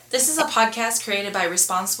This is a podcast created by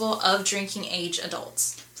responsible of drinking age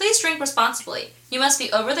adults. Please drink responsibly. You must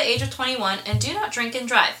be over the age of 21 and do not drink and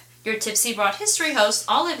drive. Your Tipsy Broad History hosts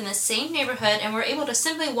all live in the same neighborhood and were able to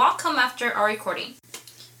simply walk home after our recording.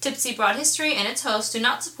 Tipsy Broad History and its hosts do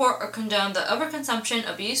not support or condone the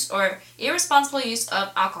overconsumption, abuse, or irresponsible use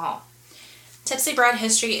of alcohol. Tipsy Broad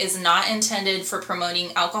History is not intended for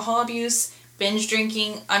promoting alcohol abuse, binge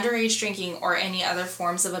drinking, underage drinking, or any other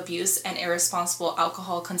forms of abuse and irresponsible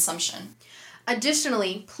alcohol consumption.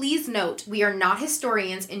 Additionally, please note we are not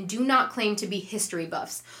historians and do not claim to be history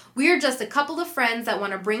buffs. We are just a couple of friends that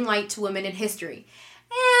want to bring light to women in history.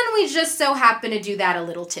 And we just so happen to do that a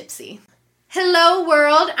little tipsy. Hello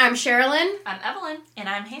world, I'm Sherilyn. I'm Evelyn. And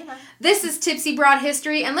I'm Hannah. This is Tipsy Broad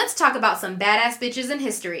History, and let's talk about some badass bitches in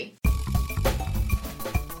history.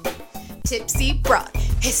 Tipsy Broad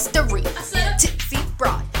History. Tipsy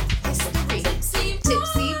Broad History.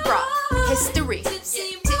 Tipsy Broad History.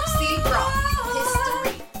 Tipsy Broad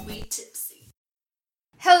History. We tipsy.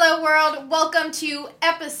 Hello world, welcome to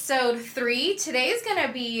episode 3. Today's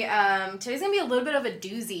gonna be a little bit of a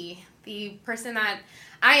doozy. The person that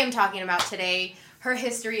I am talking about today, her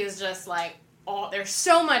history is just like, oh, there's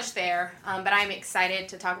so much there, but I'm excited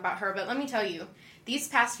to talk about her. But let me tell you, these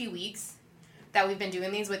past few weeks that we've been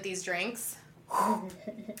doing these with these drinks, I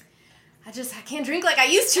can't drink like I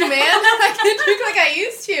used to, man. I can't drink like I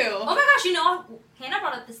used to. Oh my gosh, Hannah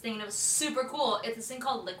brought up this thing and it was super cool. It's this thing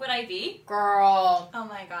called Liquid IV. Girl. Oh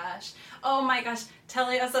my gosh. Tell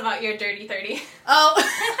us about your Dirty 30. Oh.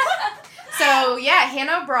 So, yeah,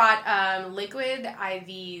 Hannah brought liquid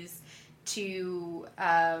IVs to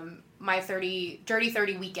my Dirty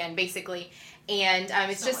 30 weekend, basically. And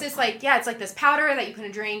it's just this, it's like this powder that you put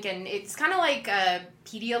in a drink, and it's kind of like a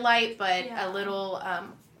Pedialyte, but a little,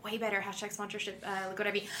 way better, hashtag sponsorship,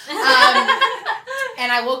 Liquid IV. And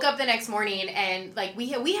I woke up the next morning, and, we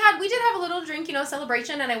did have a little drink,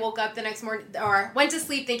 celebration, and I woke up the next morning, or went to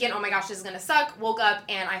sleep thinking, oh my gosh, this is gonna suck, woke up,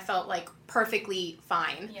 and I felt, perfectly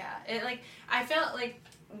fine. Yeah, I felt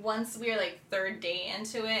once we were third day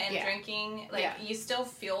into it and drinking, you still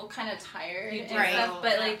feel kind of tired and stuff,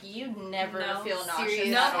 but you never feel nauseous.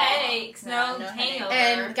 No headaches, no hangover.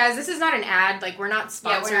 And guys, this is not an ad. We're not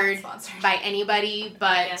sponsored by anybody,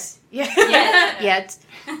 but yet.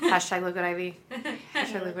 Hashtag Liquid IV.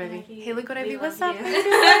 Hashtag Liquid IV. Hey, Liquid IV, what's up?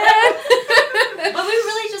 But we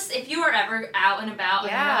really just, if you are ever out and about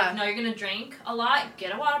and you're going to drink a lot,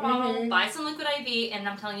 get a water bottle, buy some Liquid IV, and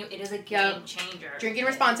I'm telling you, it is a game changer. Drinking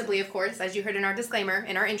responsibly, of course, as you heard in our disclaimer,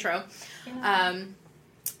 in our intro. Liquid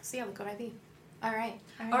IV. All right,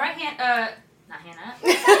 not Hannah.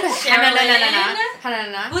 Sherilyn.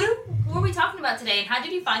 Who are we talking about today, and how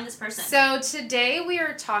did you find this person? So today we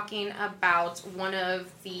are talking about one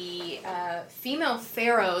of the female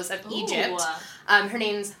pharaohs of Egypt. Her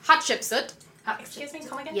name's Hatshepsut. Excuse me,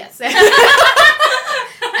 come again? Yes.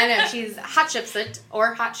 I know, she's Hatshepsut,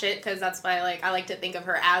 or hot shit, because that's why I like to think of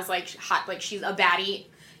her as hot, she's a baddie.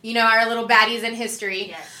 Our little baddies in history.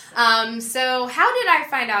 Yes. So how did I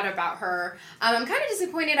find out about her? I'm kind of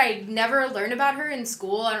disappointed I never learned about her in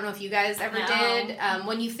school. I don't know if you guys ever did.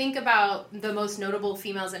 When you think about the most notable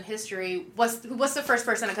females in history, what's the first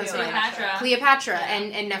person that comes to mind? Cleopatra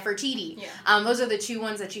and Nefertiti. Yeah. Those are the two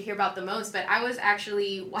ones that you hear about the most. But I was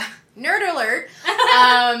actually, nerd alert,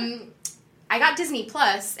 I got Disney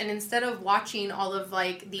Plus, and instead of watching all of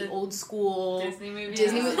the old school Disney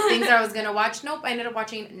movies, things that I was gonna watch, I ended up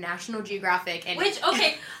watching National Geographic. And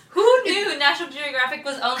who knew National Geographic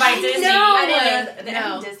was owned by Disney? I didn't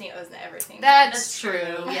know. Disney owns everything. That's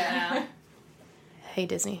true. Yeah. Hey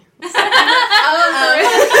Disney. Hey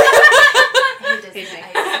Disney.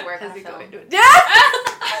 I used to work on film.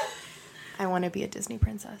 I want to be a Disney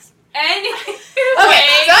princess. Anyways,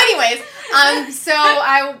 so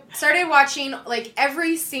I started watching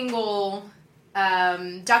every single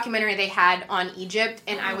documentary they had on Egypt,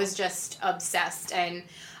 and I was just obsessed. And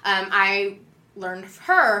I learned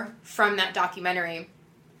her from that documentary.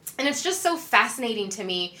 And it's just so fascinating to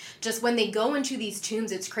me, just when they go into these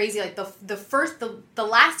tombs, it's crazy. The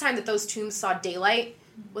last time that those tombs saw daylight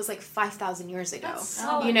was 5,000 years ago.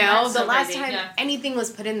 The last time anything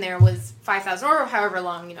was put in there was 5,000 or however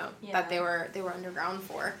long, that they were underground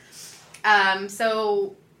for.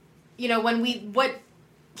 What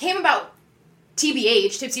came about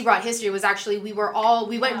TBH, Tipsy Broad History, was actually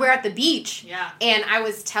we're at the beach. Yeah. And I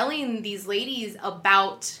was telling these ladies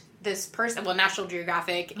about this person, National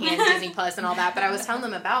Geographic and Disney Plus and all that, but I was telling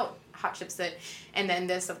them about Hatshepsut, and then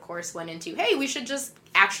this, of course, went into, hey, we should just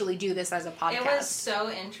actually do this as a podcast. It was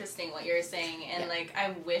so interesting what you were saying, and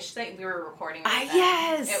I wish that we were recording.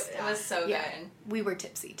 Yes, it was so good. We were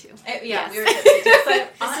tipsy too. We were tipsy too.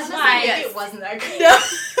 So this is wasn't that great. No.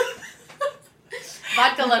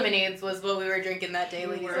 Vodka lemonades was what we were drinking that day,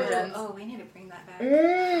 ladies and gents. Oh, we need to bring that back.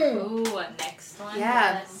 Ooh, next one.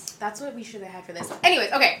 Yeah, Yes. that's what we should have had for this.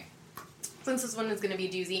 Anyways, okay. Since this one is going to be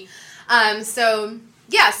a doozy. So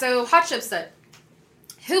Hatshepsut.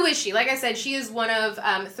 Who is she? Like I said, she is one of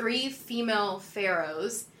 3 female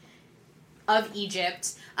pharaohs of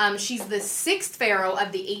Egypt. She's the 6th pharaoh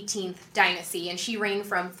of the 18th dynasty, and she reigned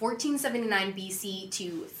from 1479 BC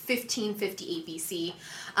to 1558 BC.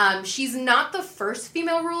 She's not the first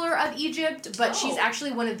female ruler of Egypt, but she's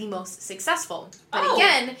actually one of the most successful. But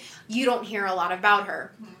again, you don't hear a lot about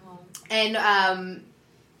her. And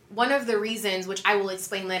one of the reasons, which I will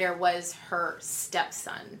explain later, was her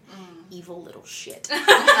stepson. Evil little shit.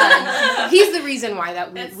 He's the reason why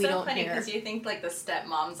that we don't hear. It's so funny because you think like the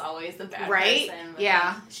stepmom's always the bad right? person.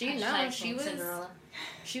 Yeah. She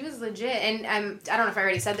was legit. And I don't know if I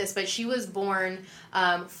already said this, but she was born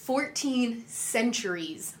 14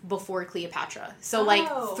 centuries before Cleopatra. So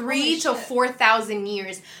 3 to 4,000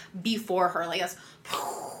 years before her. Like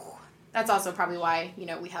that's also probably why,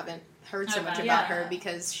 we haven't heard so much about her,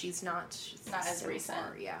 because she's not as recent.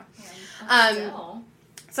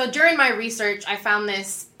 So during my research, I found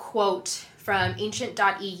this quote from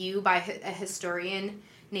ancient.eu by a historian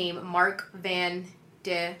named Mark van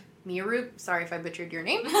de Meerup. Sorry if I butchered your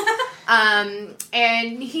name.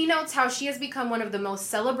 And he notes how she has become one of the most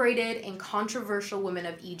celebrated and controversial women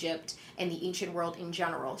of Egypt and the ancient world in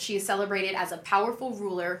general. She is celebrated as a powerful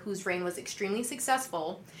ruler whose reign was extremely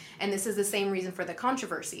successful, and this is the same reason for the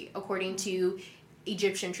controversy. According to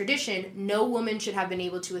Egyptian tradition, no woman should have been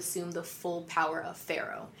able to assume the full power of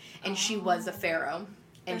Pharaoh. And she was a pharaoh.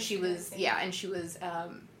 And she was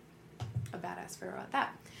a badass pharaoh at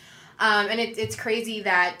that. And it's crazy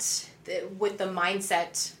that with the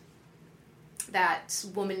mindset that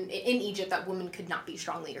women in Egypt, that women could not be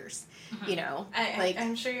strong leaders.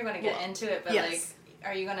 I'm sure you're going to get into it, but yes.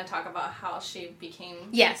 Are you going to talk about how she became?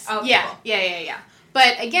 Yes. Oh, yeah. Cool. Yeah.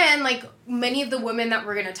 But again, many of the women that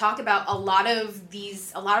we're going to talk about, a lot of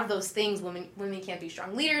those things, women can't be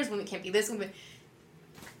strong leaders, women can't be this, women.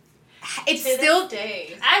 It's still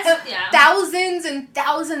thousands and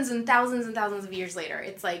thousands and thousands and thousands of years later.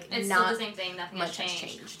 It's not still the same thing. Nothing has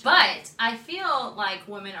changed. But I feel like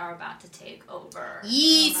women are about to take over.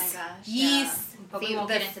 Yes. Oh my gosh. Yes. Yeah. But we won't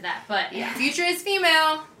get into that. But yeah. Future is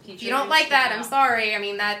female. If you don't like that, I'm sorry. I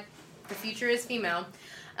mean, the future is female.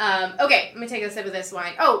 Okay, I'm going to take a sip of this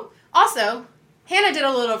wine. Oh, also, Hannah did a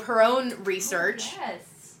little of her own research.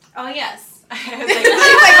 Oh, yes. I was like,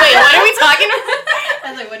 wait, what are we talking about? I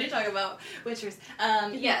was like, what are you talking about? Witchers.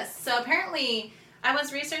 Yes, so apparently I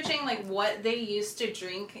was researching, what they used to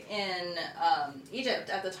drink in Egypt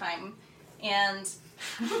at the time, and...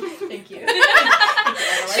 Thank you.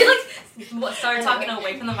 She started talking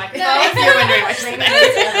away from the microphone. No, if you're wondering what she's saying.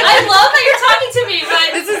 I love that you're talking to me,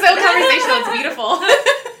 but this is so conversational. It's beautiful.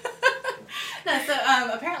 No, so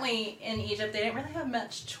apparently in Egypt they didn't really have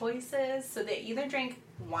much choices, so they either drank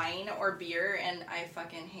wine or beer, and I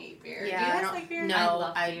fucking hate beer. Yeah, do you guys like beer? No, I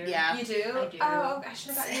love beer. Yeah. You do? I do. Oh, I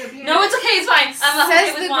should have got you a beer. No, it's okay. It's fine. I'm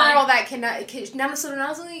Says okay with the wine. girl that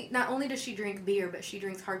not only does she drink beer, but she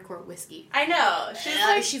drinks hardcore whiskey. I know.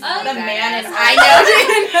 She's the man in I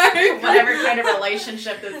know. whatever kind of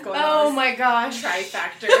relationship that's going on. Oh my gosh.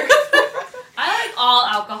 Tri-factor. I like all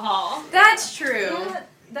alcohol. That's true.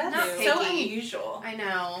 That's Not so picky. unusual. I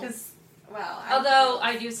know. Because, Although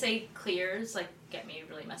I do say clears get me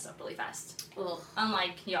really messed up really fast. Ugh.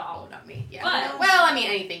 Unlike y'all. Not me. Yeah. But,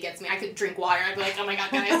 anything gets me. I could drink water and I'd be like, oh my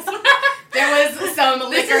god, guys. There was some this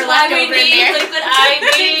liquor is why left we over in need there. liquid IV.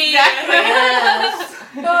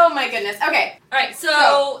 Exactly. Oh my goodness. Okay. Alright,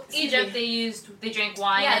 so Egypt they drank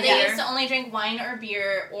wine yeah, and they beer. used to only drink wine or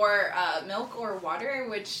beer or milk or water,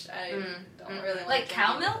 which I don't really like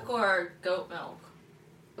cow milk or goat milk?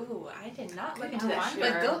 Ooh, I did not look Good into that.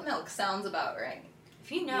 wonder. But goat milk sounds about right.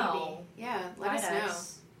 If you know. Maybe. Yeah, let write us know.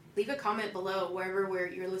 Leave a comment below where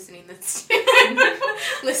you're listening this to.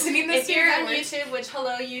 If you're on YouTube, which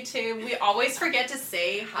hello YouTube, we always forget to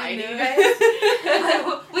say hi to you guys.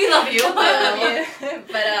 We love you.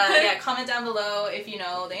 But comment down below if you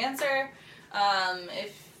know the answer.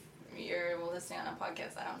 If you're listening on a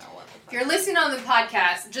podcast, I don't know what the fuck. If you're listening on the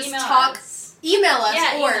podcast, just email us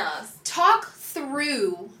yeah, or email us. Talk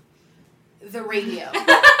through the radio.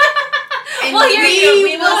 And well,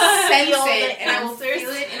 we will sense feel it, the and I will feel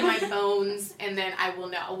it in my bones, and then I will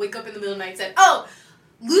know. I'll wake up in the middle of the night and say, oh,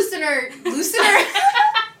 loosener.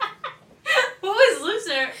 What was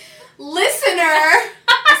loosener? Listener.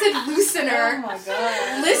 I said loosener. listener. Oh my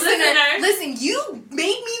god. Listen, you made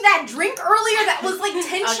me that drink earlier that was like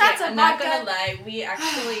 10 shots of I'm vodka. not gonna lie, we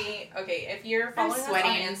actually, if you're following us on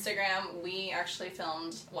sweating. Instagram, we actually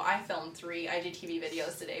filmed, I filmed 3 IGTV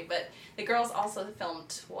videos today, but the girls also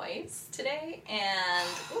filmed twice today, and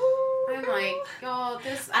I'm like, y'all,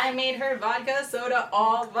 I made her vodka, soda,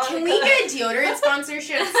 all vodka. Can we get deodorant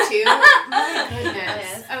sponsorships too? My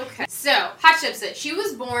goodness. Okay. So, Hatshepsut, she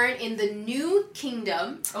was born in the New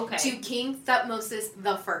Kingdom to King Thutmose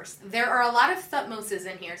the First. There are a lot of Thutmoses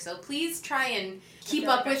in here, so please try and keep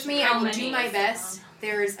up with me. I will do my best.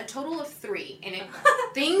 There's a total of 3, and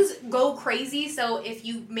things go crazy, so if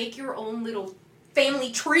you make your own little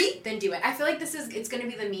family tree, then do it. I feel like it's going to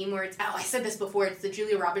be the meme where it's, I said this before, it's the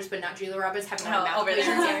Julia Roberts, but not Julia Roberts, having my mouth over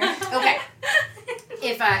there. Okay.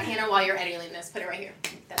 If, Hannah, while you're editing this, put it right here.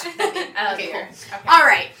 Okay, cool. Okay. All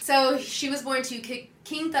right. So she was born to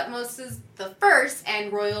King Thutmose the First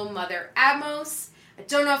and royal mother Ahmose. I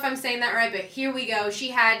don't know if I'm saying that right, but here we go. She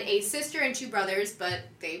had a sister and 2 brothers, but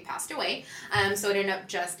they passed away, so it ended up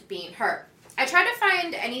just being her. I tried to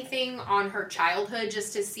find anything on her childhood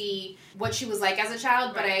just to see what she was like as a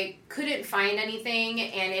child, but I couldn't find anything,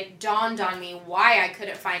 and it dawned on me why I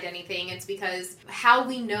couldn't find anything. It's because how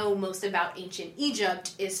we know most about ancient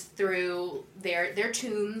Egypt is through their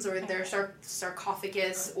tombs or their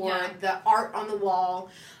sarcophagus or the art on the wall,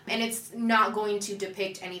 and it's not going to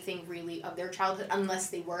depict anything really of their childhood unless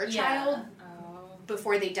they were a child.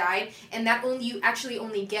 Before they died, and that you actually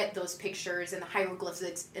only get those pictures and the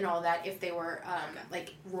hieroglyphics and all that if they were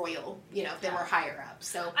like royal, if they were higher up.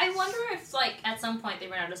 So I wonder if at some point they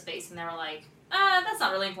ran out of space and they were like, that's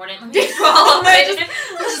not really important. Let me just follow it.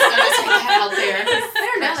 Just take that out there. I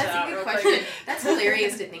don't know. That's a good question. That's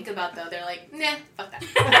hilarious to think about, though. They're like, nah, fuck that.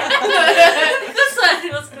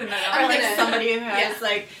 Let's clean that up. Or like somebody who has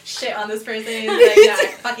like shit on this person and is like, yeah, I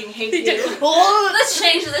fucking hate you. Let's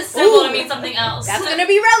change this symbol to mean something else. That's gonna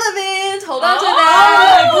be relevant. Hold on to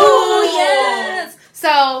that. Oh, yes.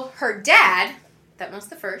 So her dad, Thutmose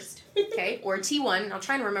the First, or T1. I'll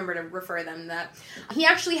try and remember to refer them to that. He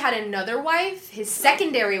actually had another wife, his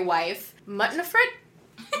secondary wife, Mutnofret.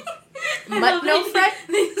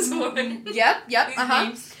 Yep.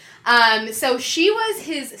 So she was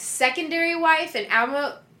his secondary wife, and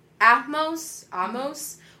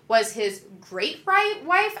Ahmose was his great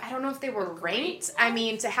wife. I don't know if they were ranked. I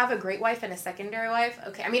mean, to have a great wife and a secondary wife,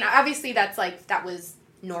 okay. I mean, obviously that was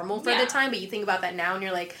normal for the time, but you think about that now and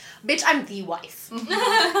you're like, bitch, I'm the wife.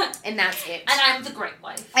 And that's it. And I'm the great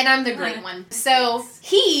wife. And I'm the great one. So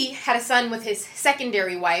he had a son with his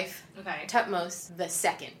secondary wife, Thutmose the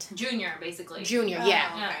Second. Junior, basically. Junior,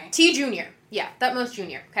 Okay. T Junior. Yeah, Thutmose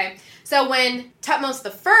Junior, okay? So when Thutmose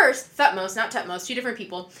the First, Thutmose, not Thutmose, 2 different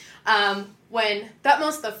people, when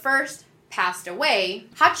Thutmose the First passed away,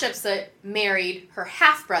 Hatshepsut married her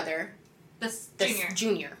half-brother, the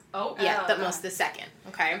junior. Oh. Yeah, Thutmose the Second.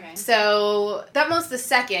 Okay. So Thutmose the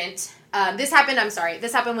Second, this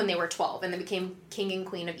happened when they were 12 and they became king and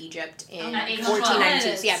queen of Egypt in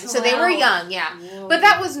 1492. Yeah, so they were young, Whoa. But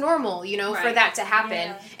that was normal, for that to happen.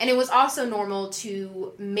 Yeah. And it was also normal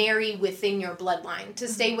to marry within your bloodline, to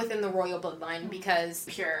stay within the royal bloodline because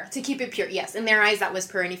to keep it pure. Yes, in their eyes that was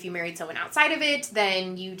pure, and if you married someone outside of it,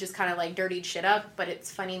 then you just kind of like dirtied shit up. But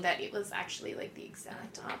it's funny that it was actually like the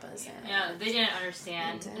exact opposite. Yeah, they didn't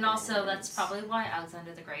understand. And also that's probably why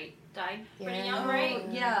Alexander the Great died pretty young, right?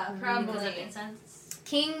 Yeah, probably. Does that make sense?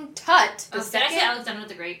 King Tut the Second. Did I say Alexander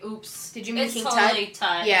the Great? Oops. Did you mean King totally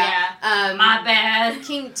Tut? Yeah. My bad.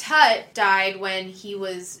 King Tut died when he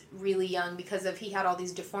was really young because he had all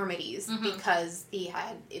these deformities because he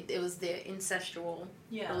had it was the incestual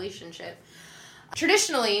relationship.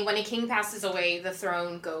 Traditionally, when a king passes away, the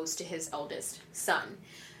throne goes to his eldest son,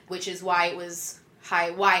 which is why it was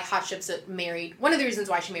why Hatshepsut married. One of the reasons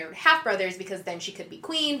why she married half brothers because then she could be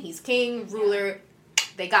queen. He's king, ruler.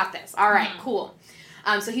 They got this. All right, cool.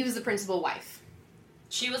 So he was the principal wife.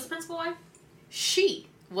 She was the principal wife? She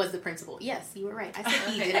was the principal. Yes, you were right. I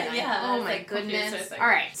said he, didn't I? Yeah. Oh my goodness. All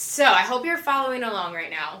right. So I hope you're following along right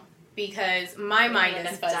now because my mind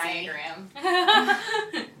is fuzzy. Diagram.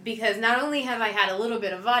 Because not only have I had a little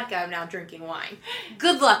bit of vodka, I'm now drinking wine.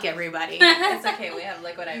 Good luck, everybody. It's okay. We have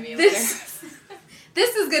liquid IV later.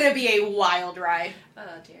 This is going to be a wild ride. Oh,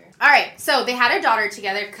 dear. All right. So they had a daughter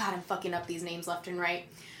together. God, I'm fucking up these names left and right.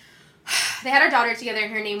 They had a daughter together,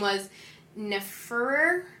 and her name was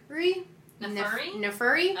Nefertari?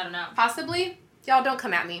 Nefertari? I don't know. Possibly. Y'all don't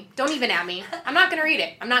come at me. Don't even at me. I'm not going to read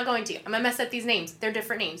it. I'm not going to. I'm going to mess up these names. They're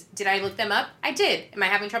different names. Did I look them up? I did. Am I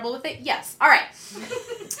having trouble with it? Yes. All right.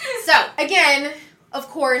 So, again, of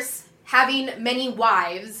course, having many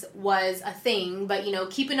wives was a thing, but,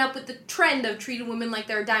 keeping up with the trend of treating women like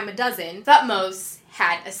they're a dime a dozen, Thutmose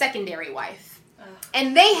had a secondary wife.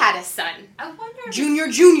 And they had a son. I wonder. Junior. Oh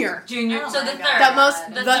so the third.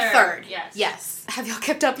 Thutmose, the third. Yes. Have y'all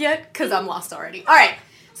kept up yet? Because I'm lost already. All right.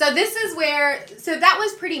 So this is so that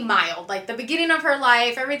was pretty mild. Like, the beginning of her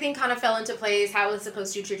life, everything kind of fell into place, how it was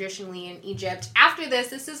supposed to traditionally in Egypt. After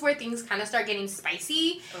this is where things kind of start getting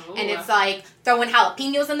spicy. Ooh. And it's like throwing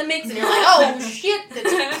jalapenos in the mix, and you're like, oh, shit.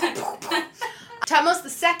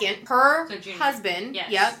 Thutmose II, her husband,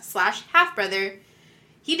 / half-brother,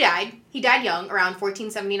 he died. He died young, around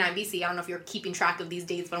 1479 BC. I don't know if you're keeping track of these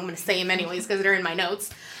dates, but I'm going to say them anyways because they're in my notes.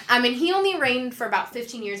 And he only reigned for about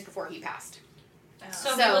 15 years before he passed.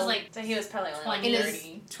 So he was like... So he was probably only 20, in his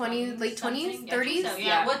 20, late 20s, 30s? So,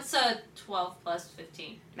 yeah. What's 12 plus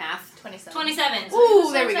 15? Math. 27. 27. Ooh,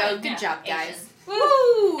 there we go. Good job, guys.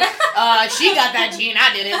 Woo! She got that gene.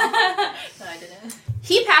 I didn't. No, I didn't.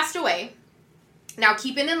 He passed away. Now,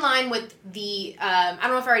 keeping in line with the... I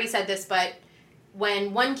don't know if I already said this, but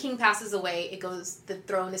when one king passes away, the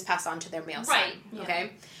throne is passed on to their male son. Right. Okay?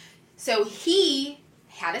 Yeah. So he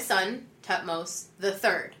had a son, Thutmose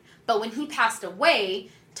III. But when he passed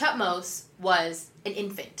away, Thutmose was an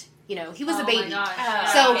infant. He was a baby. My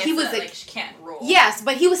gosh. So he was she can't rule. Yes,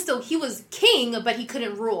 but he was king, but he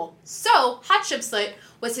couldn't rule. So Hatshepsut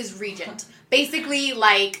was his regent. Basically,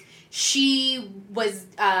 she was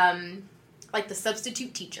like the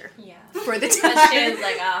substitute teacher. Yeah. For the time. But she was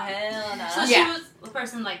like, oh, hell no. So she was the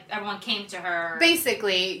person, everyone came to her.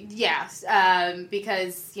 Basically, yes.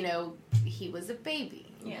 Because, he was a baby.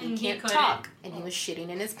 Yeah. He can't talk. And he was shitting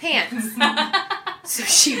in his pants. So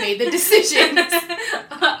she made the decision.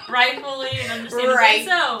 Rightfully and understandably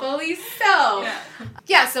so. Rightfully so. Yeah.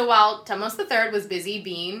 Yeah, so while Thutmose III was busy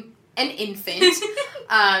being an infant,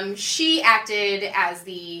 she acted as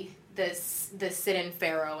the sit-in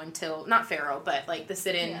pharaoh until, not pharaoh, but the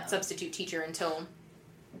sit-in substitute teacher until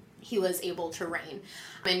he was able to reign.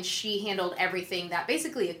 And she handled everything that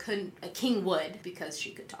basically a king would, because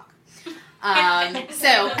she could talk.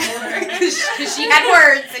 So, because she had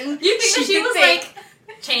words, and you think that she was think.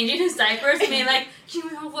 Changing his diapers, being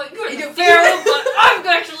you know what, you're the pharaoh, but I'm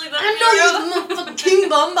actually the I know you motherfucking king,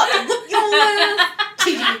 but I'm about to whip your ass.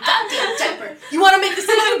 Changing your goddamn diaper. You want to make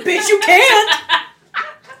decisions, bitch? You can't.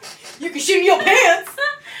 You can shoot in your pants.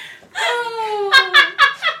 Oh.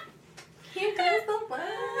 Here goes the one.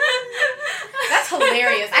 That's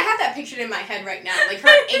hilarious. I have that pictured in my head right now.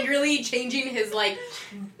 Her angrily changing his,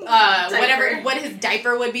 whatever, what his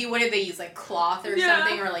diaper would be. What did they use? Cloth or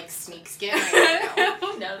something? Or, snakeskin? I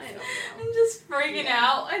don't know. I'm just freaking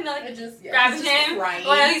out. And, grabbing him. Crying.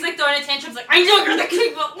 While he's, throwing a tantrum. I know you're the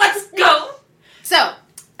king, but let's go. So,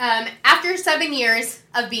 after 7 years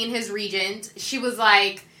of being his regent, she was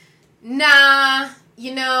like, nah,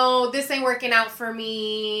 this ain't working out for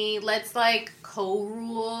me. Let's,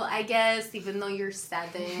 co-rule, I guess, even though you're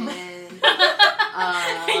 7. You can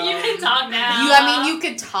talk now. You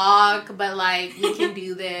could talk, but, you can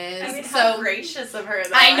do this. How gracious of her.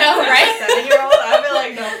 I know, right? 7-year-old, I'd be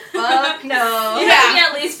like, no, fuck no. You have to be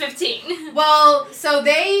at least 15. Well, so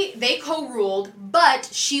they co-ruled, but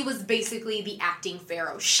she was basically the acting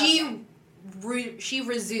pharaoh. She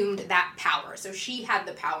resumed that power. So she had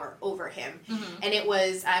the power over him. Mm-hmm. And it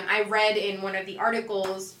was, I read in one of the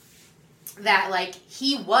articles that,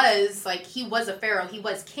 he was a pharaoh, he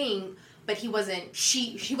was king, but he wasn't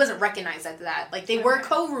recognized as that. They were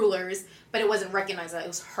co-rulers, but it wasn't recognized that it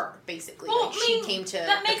was her, basically. Well, she came to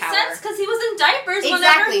that makes the power. sense, because he was in diapers exactly,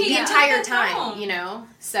 whenever he the entire time,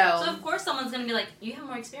 So of course someone's going to be like, you have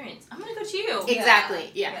more experience. I'm going to go to you.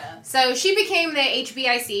 Exactly, yeah. So she became the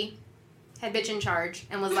HBIC, head bitch in charge,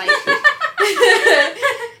 and was like...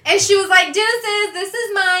 and she was like, Genesis, this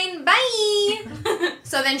is mine, bye!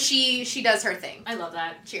 So then she does her thing. I love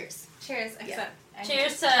that. Cheers. Cheers. Except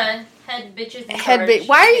cheers to head bitches in head charge.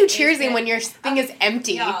 Why are you cheersing when your thing is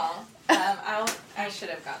empty? Y'all, I should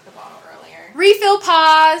have got the bottle earlier. Refill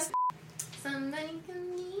pause. Somebody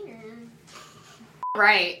come here.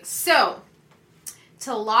 Right, so...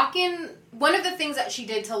 to lock in... One of the things that she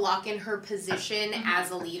did to lock in her position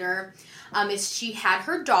as a leader... is she had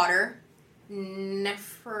her daughter,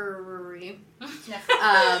 Neferi,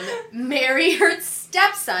 marry her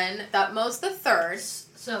stepson, Thutmose III.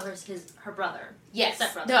 So her brother. Yes.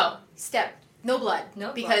 Stepbrother. No blood.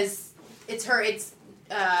 No blood. Because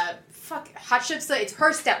Hatshepsut, it's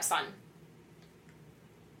her stepson.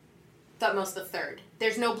 Thutmose III.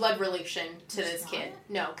 There's no blood relation to this kid.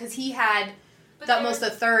 No, because he had Thutmose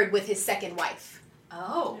III with his second wife.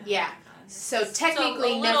 Oh. Yeah. So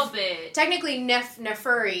technically, a little bit. Technically,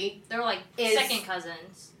 Neferi they're second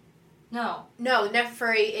cousins. No. No,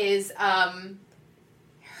 Nefertari is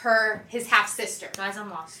his half sister. Guys, I'm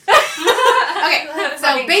lost. Okay,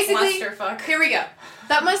 so basically, Clusterfuck. here we go.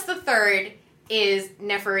 Thutmose III is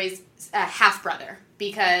Nefertari's half brother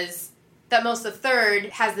because Thutmose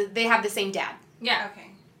III they have the same dad. Yeah. Okay.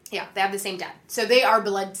 Yeah, they have the same dad, so they are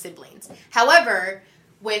blood siblings. However,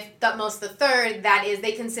 with Thutmose III,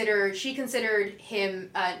 she considered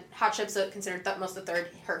him Hatshepsut considered Thutmose III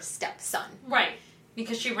her stepson. Right.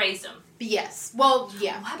 Because she raised him. Yes. Well,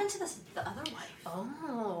 yeah. What happened to the other wife?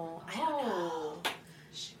 Oh, I don't know.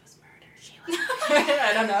 She was murdered.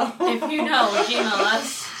 I don't know. If you know, email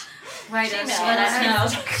us. Write us. Let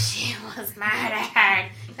us know. She was murdered.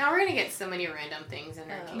 Now we're gonna get so many random things in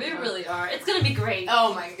our We really are. It's gonna be great.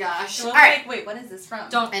 Oh my gosh. Well, all right. wait, what is this from?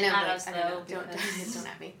 Don't I know. at us, I though. don't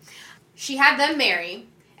at me. She had them marry,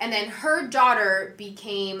 and then her daughter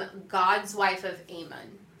became God's wife of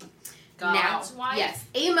Amun. God's wife? Yes.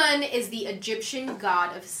 Amun is the Egyptian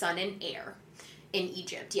god of sun and air in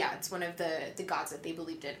Egypt. Yeah, it's one of the gods that they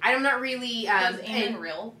believed in. I'm not really... was Amun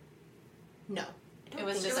real? No. It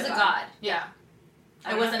was It just was a god. Yeah.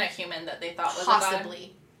 It wasn't a human that they thought was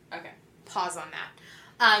Possibly. a god? Okay. Pause on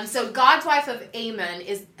that. So God's wife of Amun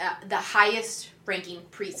is the highest ranking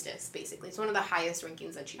priestess, basically. It's one of the highest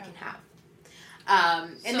rankings that you can have.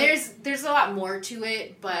 And there's a lot more to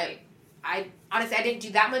it, but... Right. I didn't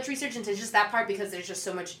do that much research into just that part because there's just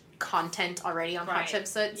so much content already on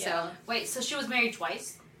Hatshepsut. Yeah. So Wait, so she was married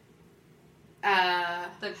twice?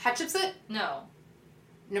 Hatshepsut? No.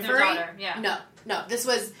 Nefertari? Their daughter, yeah. No. This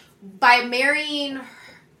was by marrying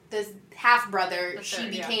this half brother. She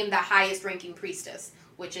third, became the highest ranking priestess,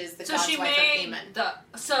 which is the God's wife of Amun. The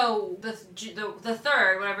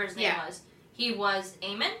third, whatever his name was, he was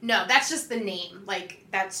Amun? No, that's just the name. Like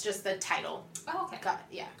that's just the title. Oh, okay.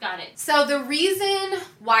 Got it. So the reason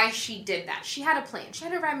why she did that, she had a plan. She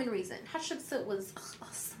had a rhyme and reason. Hatshepsut was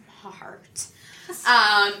smart.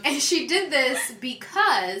 And she did this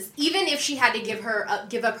because even if she had to give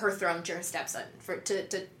up her throne to her stepson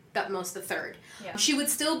to Thutmose III, she would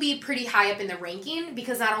still be pretty high up in the ranking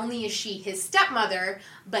because not only is she his stepmother,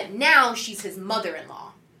 but now she's his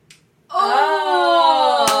mother-in-law.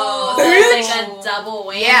 Oh, so it's like a double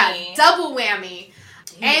whammy. Yeah, double whammy.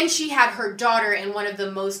 And she had her daughter in one of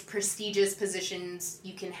the most prestigious positions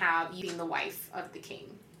you can have, being the wife of the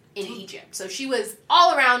king in Egypt. So she was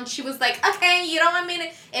all around. She was like, okay, you don't want me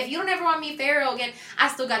to, if you don't ever want me Pharaoh again, I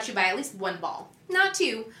still got you by at least one ball. Not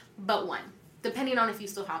two, but one. Depending on if you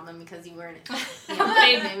still have them because you weren't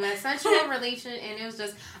in a sexual relation. And it was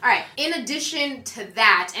just, all right. In addition to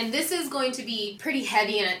that, and this is going to be pretty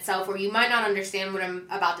heavy in itself where you might not understand what I'm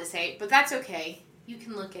about to say, but that's okay. You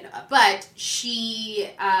can look it up. But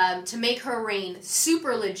she, to make her reign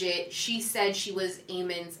super legit, she said she was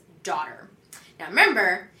Amun's daughter. Now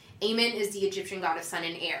remember, Amun is the Egyptian god of sun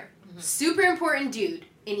and air. Mm-hmm. Super important dude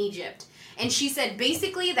in Egypt. And she said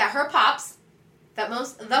basically that her pops,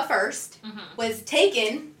 Thutmose the First, was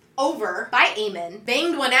taken over by Amun,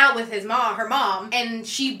 banged one out with her mom, and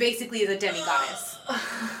she basically is a demigoddess.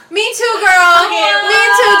 Me too, girl. Me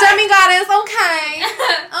too, demigoddess.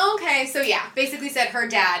 Okay. So yeah, basically said her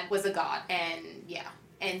dad was a god, and yeah,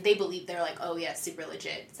 and they believe they're like, oh yeah, super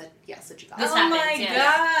legit. Such a god. This oh happens, my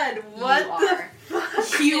yeah. god, what the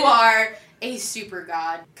fuck? You are a super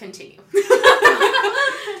god. Continue.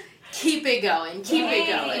 Keep it going. I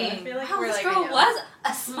feel like we're this like girl was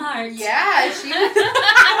a smart. Yeah, she was.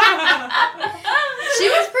 She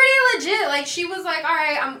was pretty legit. Like she was like, all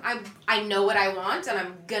right, I know what I want, and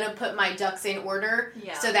I'm gonna put my ducks in order,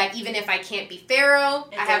 so that even if I can't be Pharaoh,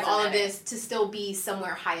 I have all of this to still be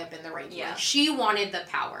somewhere high up in the ranking. Yeah. Like, she wanted the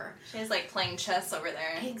power. She was like playing chess over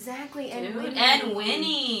there. Exactly, and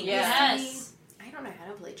winning. Yeah. Yes. I don't know how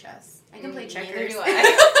to play chess. I can play checkers. Neither do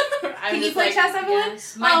I. Can you play chess, Evelyn?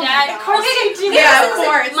 Yes. My dad. Of course you do. Yeah, of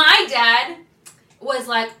course. My dad was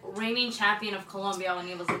like reigning champion of Colombia when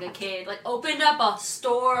he was like a kid. Like opened up a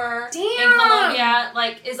store in Colombia.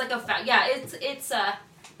 Like is like it's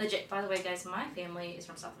legit. By the way, guys, my family is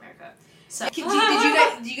from South America. So did you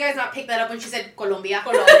guys not pick that up when she said Colombia? She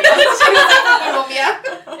was like, Colombia.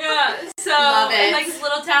 Yeah. So Love it. in like this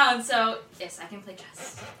little town. So yes, I can play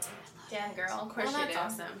chess. Yeah, girl. Of course you do.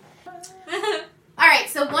 That's awesome. Alright,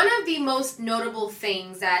 so one of the most notable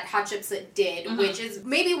things that Hatshepsut did, which is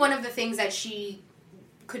maybe one of the things that she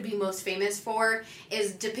could be most famous for,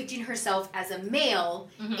 is depicting herself as a male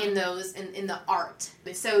in the art.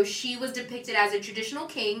 So she was depicted as a traditional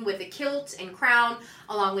king with a kilt and crown,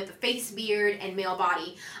 along with a face beard and male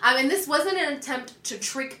body. And this wasn't an attempt to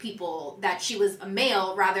trick people that she was a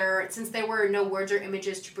male, rather, since there were no words or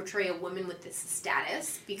images to portray a woman with this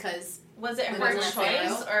status, because Was it her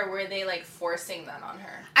choice, or were they, like, forcing that on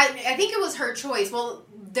her? I think it was her choice. Well,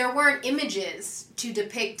 there weren't images to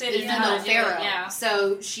depict a female pharaoh,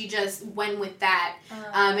 so she just went with that.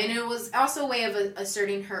 And it was also a way of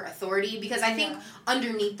asserting her authority, because I think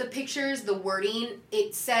underneath the pictures, the wording,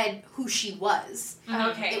 it said who she was.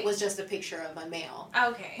 Okay. It was just a picture of a male.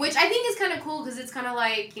 Okay. Which I think is kind of cool, because it's kind of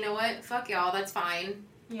like, you know what, fuck y'all, that's fine.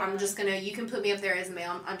 Yeah. I'm just gonna, you can put me up there as a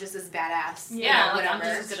male, I'm just as badass. Yeah, you know, whatever. I'm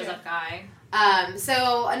just as good as a guy.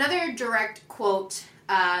 So another direct quote,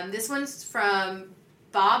 this one's from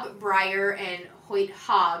Bob Breyer and Hoyt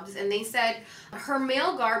Hobbs, and they said, her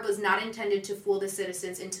male garb was not intended to fool the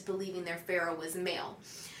citizens into believing their pharaoh was male.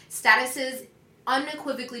 Statuses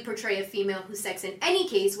unequivocally portray a female whose sex in any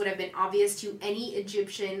case would have been obvious to any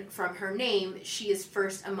Egyptian from her name. She is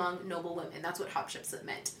first among noble women. That's what Hatshepsut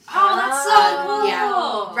meant. Oh, that's so cool.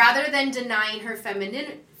 Yeah. Rather than denying her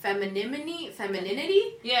femininity.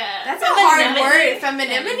 Yeah. That's a hard word.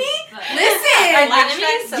 Femininity?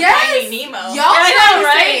 Listen. Yes. Nemo. Y'all trying to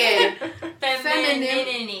say it.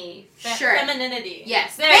 Femininity. Sure. Femininity.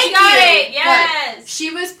 Yes. There, she got it. Yes. But she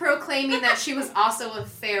was proclaiming that she was also a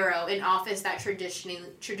pharaoh, an office that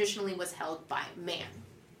traditionally was held by man.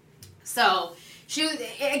 So she was,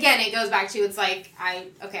 again, it goes back to, it's like, I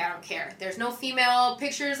don't care. There's no female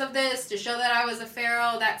pictures of this to show that I was a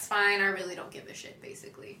pharaoh. That's fine. I really don't give a shit,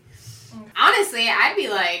 basically. Okay. Honestly, I'd be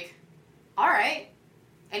like, all right,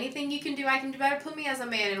 anything you can do, I can do better. Put me as a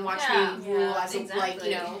man and watch me rule as a, like,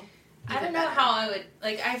 you know. I don't know how I would,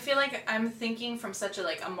 like, I feel like I'm thinking from such a,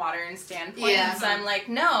 like, a modern standpoint. Yeah. So I'm like,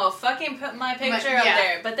 no, fucking put my picture up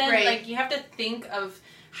there. But then, like, you have to think of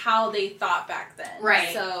how they thought back then.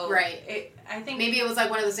 Right. So, I think maybe it was like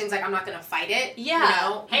one of those things, like, I'm not going to fight it. Yeah. You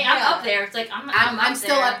know? Hey, I'm up there. It's like, I'm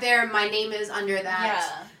still up there. My name is under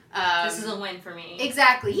that. Yeah. This is a win for me.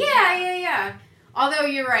 Exactly. Yeah. Although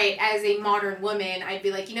you're right, as a modern woman, I'd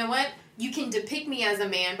be like, you know what? You can depict me as a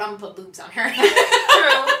man, but I'm going to put boobs on her.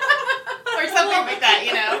 True. Or something like that,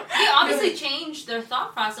 you know? They obviously changed their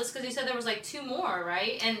thought process, because you said there was, like, 2 more,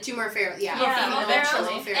 right? And 2 more pharaohs, female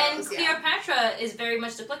pharaohs. pharaohs. And Cleopatra is very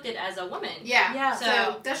much depicted as a woman. Yeah.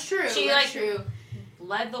 So that's true. That's true.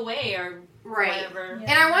 Led the way, or whatever.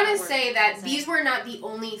 Yeah. And I want to say that these were not the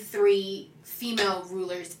only 3 female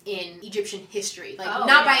rulers in Egyptian history. Like,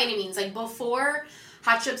 not by any means. Like, before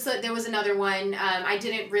Hatshepsut, there was another one. I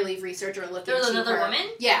didn't really research or look into her. There was another woman?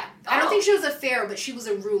 Yeah. I don't think she was a pharaoh, but she was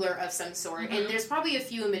a ruler of some sort. Mm-hmm. And there's probably a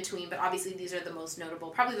few in between, but obviously these are the most notable,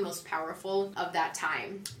 probably the most powerful of that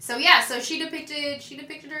time. So yeah, so she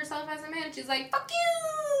depicted herself as a man. She's like, fuck you!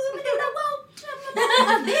 I'm gonna do what I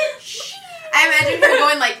want. Bitch! I imagine her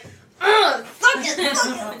going like, fuck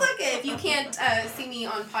it. If you can't see me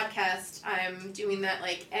on podcast, I'm doing that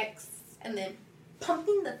like X and then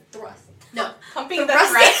pumping the thrust. No, pumping the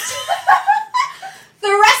thrust.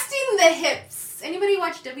 Thrusting the hips. Anybody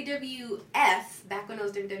watch WWF back when it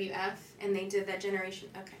was WWF and they did that generation?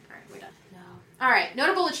 Okay, all right, we're done. No. All right,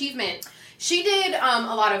 notable achievement. She did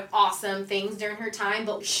a lot of awesome things during her time,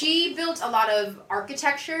 but she built a lot of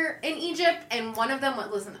architecture in Egypt, and one of them was,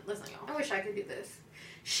 listen, y'all. I wish I could do this.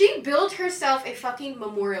 She built herself a fucking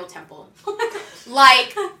memorial temple.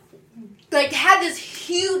 like had this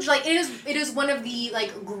huge, like, it is one of the,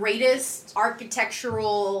 like, greatest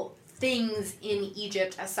architectural things in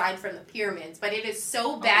Egypt aside from the pyramids, but it is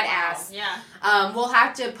so badass. Wow. Yeah. We'll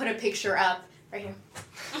have to put a picture up right here.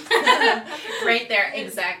 Right there,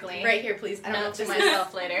 exactly. Right here, please. I don't know to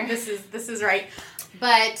myself later. This is right.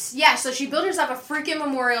 But yeah, so she built herself a freaking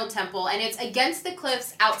memorial temple, and it's against the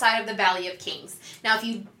cliffs outside of the Valley of Kings. Now, if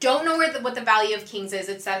you don't know what the Valley of Kings is,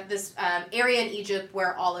 it's at this area in Egypt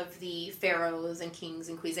where all of the pharaohs and kings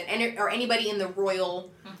and queens or anybody in the royal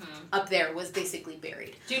up there was basically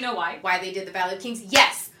buried. Do you know why? Why they did the Valley of Kings?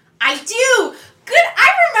 Yes, I do. Good. I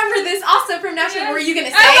remember this also from National. Yes. Were you gonna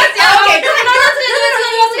say?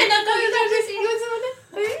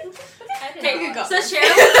 Okay. Go. So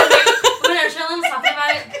Sherilyn, when Sherilyn was talking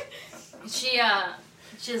about it,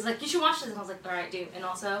 she was like, you should watch this. And I was like, all right, dude. And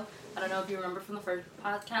also, I don't know if you remember from the first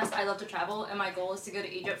podcast, I love to travel, and my goal is to go to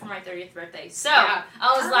Egypt for my 30th birthday. So I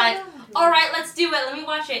was like, all right, let's do it. Let me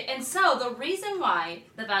watch it. And so the reason why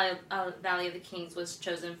the Valley of the Kings was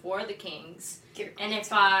chosen for the kings, and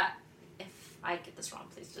if I get this wrong,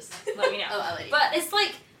 please just let me know. I'll let you. But it's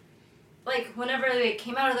like whenever they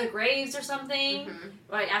came out of their graves or something,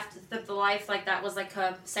 right after the life, like that was like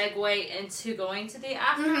a segue into going to the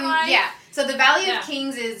afterlife. Yeah. So the Valley of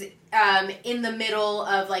Kings is in the middle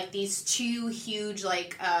of like these 2 huge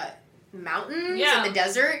like mountains in the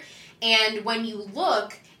desert, and when you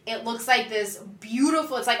look, it looks like this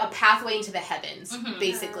beautiful, it's like a pathway into the heavens,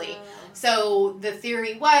 basically. So the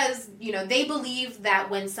theory was, they believe that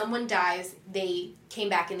when someone dies, they came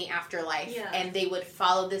back in the afterlife, and they would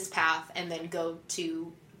follow this path and then go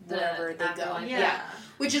to wherever they go. Yeah.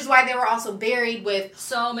 Which is why they were also buried with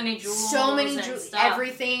so many jewels.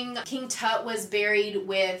 Everything. King Tut was buried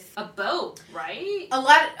with a boat, right? A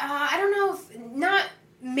lot. I don't know if not.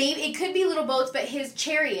 Maybe it could be little boats, but his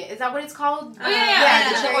chariot, is that what it's called? Oh yeah,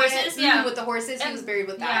 the chariot, horses. Yeah, with the horses. He was buried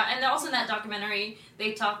with that. Yeah, and also in that documentary,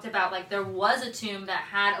 they talked about like there was a tomb that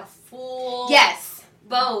had a full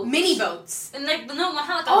boat, mini boats, and like one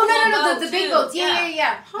had like a the big boats.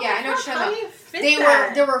 Yeah. I know what you're talking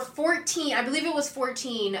about. There were 14. I believe it was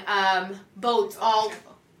 14 boats. All.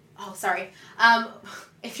 Oh, sorry.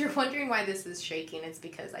 If you're wondering why this is shaking, it's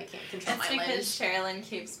because I can't control my limbs. It's because Sherilyn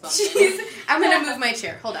keeps bumping. I'm going to move my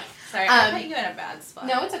chair. Hold on. Sorry, I put you in a bad spot.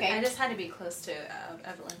 No, it's okay. I just had to be close to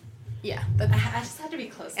Evelyn. Yeah. I just had to be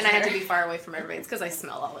close to her. I had to be far away from everybody. It's because I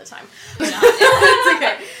smell all the time. It's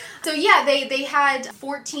okay. So, yeah, they had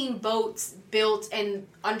 14 boats built and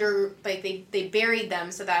they buried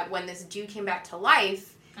them so that when this dude came back to life,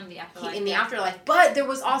 in the afterlife. But there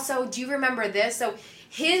was also, do you remember this? So,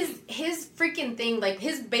 his freaking thing, like,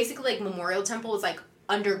 his basically, like, memorial temple was, like,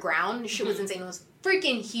 underground. Shit was insane. It was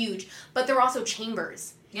freaking huge. But there were also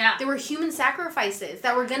chambers. Yeah. There were human sacrifices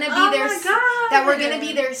that were going to be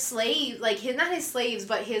be their slaves. Like, not his slaves,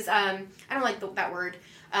 but his, I don't like that word.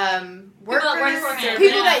 People that work for him.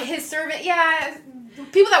 People that, his servant,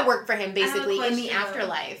 people that work for him, basically, in the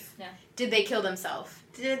afterlife. Yeah. Did they kill themselves?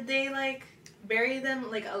 Did they, like, bury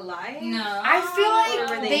them, like, alive? No. I feel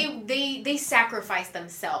like they sacrificed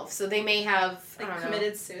themselves, so they may have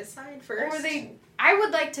committed suicide first. Or I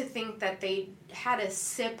would like to think that they had a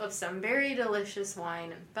sip of some very delicious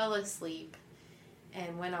wine and fell asleep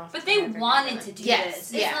and went off. But they wanted to do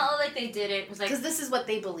this. It's not like they did it. It was like, because this is what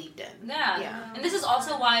they believed in. Yeah. And this is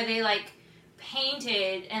also why they like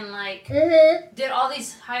painted and like did all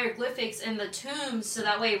these hieroglyphics in the tombs, so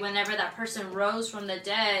that way whenever that person rose from the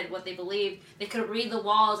dead, what they believed, they could read the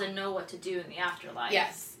walls and know what to do in the afterlife.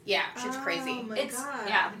 Yes. Yeah, shit's crazy. Oh my God.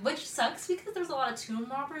 Yeah, which sucks because there's a lot of tomb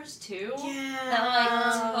robbers too. Yeah. That like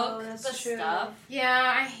took the stuff.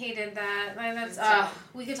 Yeah, I hated that. Like, that's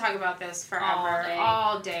we could talk about this forever.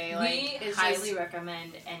 All day. Like, we highly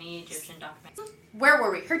recommend any Egyptian documentary. Where were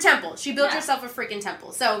we? Her temple. She built herself a freaking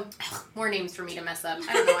temple. So, more names for me to mess up.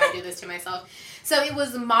 I don't know why I do this to myself. So, it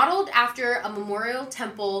was modeled after a memorial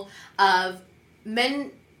temple of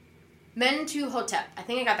Mentuhotep. I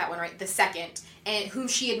think I got that one right. The second. And whom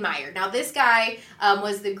she admired. Now, this guy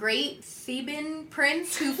was the great Theban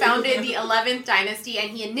prince who founded the 11th dynasty, and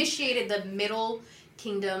he initiated the Middle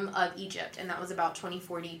Kingdom of Egypt, and that was about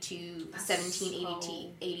 2040 to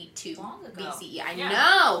 1782 BCE. I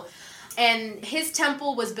know. And his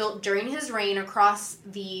temple was built during his reign across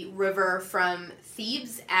the river from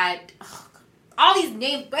Thebes at... all these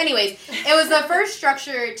names. But anyways, it was the first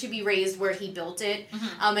structure to be raised where he built it.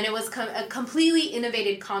 And it was a completely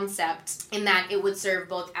innovative concept in that it would serve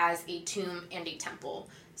both as a tomb and a temple.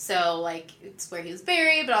 So, like, it's where he was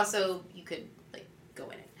buried, but also you could, like, go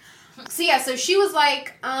in it. So, yeah, so she was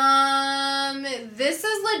like, this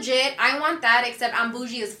is legit. I want that, except I'm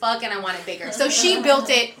bougie as fuck and I want it bigger. So she built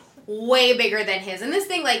it way bigger than his. And this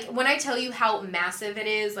thing, like, when I tell you how massive it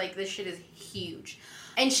is, like, this shit is huge.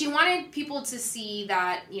 And she wanted people to see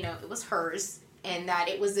that, it was hers and that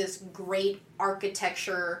it was this great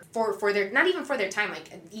architecture for their, not even for their time,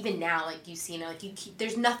 like, even now, like, you see,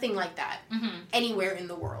 there's nothing like that anywhere in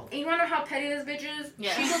the world. And you want to know how petty this bitch is?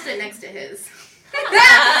 Yeah. She built it next to his.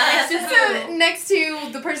 Next to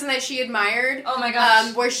the person that she admired. Oh my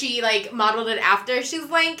gosh. Where she, like, modeled it after. She's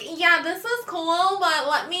like, yeah, this is cool, but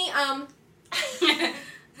let me,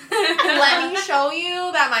 let me show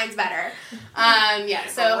you that mine's better.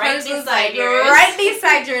 So hers was like, right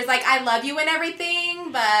beside yours. Like, I love you and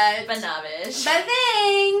everything, but navish. But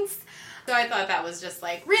thanks. So I thought that was just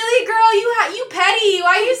like, really, girl, you petty.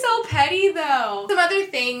 Why are you so petty, though? Some other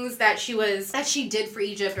things that she did for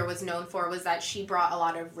Egypt or was known for was that she brought a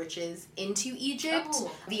lot of riches into Egypt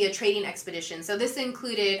via trading expeditions. So this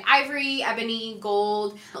included ivory, ebony,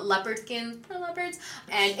 gold, leopard skins, poor leopards,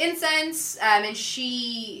 and incense. And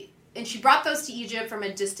she brought those to Egypt from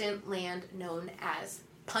a distant land known as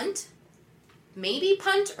Punt. Maybe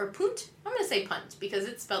Punt or Punt. I'm going to say Punt because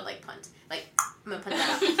it's spelled like Punt. Like, I'm going to punt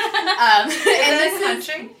that out. And this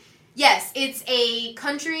country? Yes, it's a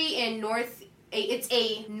country in it's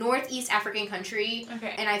a northeast African country.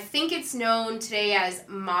 Okay. And I think it's known today as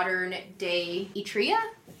modern day Eritrea.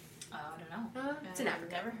 I don't know. It's in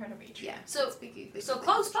Africa. Never heard of Eritrea. Yeah. So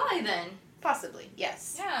close by then. Possibly,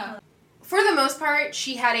 yes. Yeah. For the most part,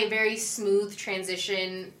 she had a very smooth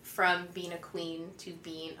transition from being a queen to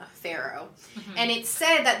being a pharaoh. Mm-hmm. And it's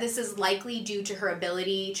said that this is likely due to her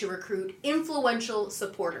ability to recruit influential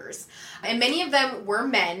supporters. And many of them were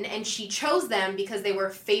men, and she chose them because they were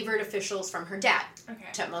favored officials from her dad. Okay.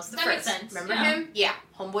 Tutmosis the That First. makes sense. Remember him? Yeah.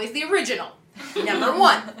 Homeboy's the original. Number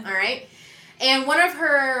one. All right? And one of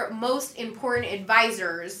her most important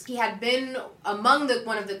advisors, he had been among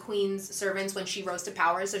one of the queen's servants when she rose to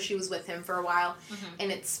power, so she was with him for a while. Mm-hmm.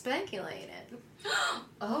 And it's speculated.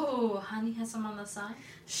 Oh, honey has some on the side?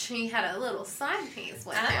 She had a little side piece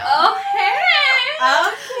with him. Oh, hey!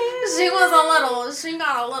 She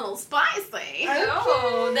got a little spicy.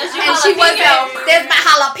 Oh, that's your and she jalapeno. there's my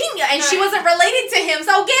jalapeno, and she wasn't related to him,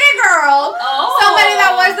 so get it, girl. Oh. Somebody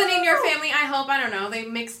that wasn't in your family, I hope, I don't know, they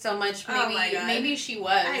mixed so much, maybe she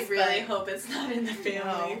was. I really hope it's not in the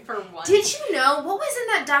family, for once. Did you know, what was in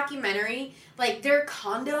that documentary? Like, their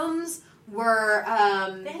condoms were,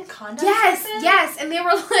 They had condoms? Yes, and they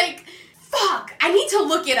were like, fuck, I need to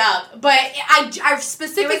look it up, but I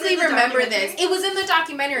specifically remember this. It was in the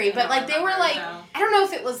documentary, but like, they were like, I don't know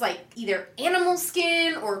if it was like either animal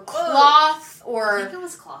skin or cloth, or... I think it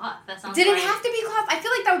was cloth. That sounds Did it have to be cloth? I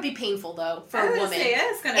feel like that would be painful, though, for a woman. It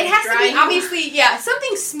has to be, obviously,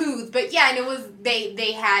 something smooth, but and it was,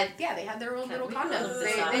 they had their own little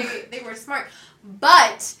condoms. They were smart.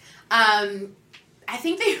 But, I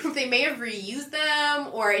think they may have reused them,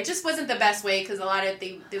 or it just wasn't the best way, because a lot of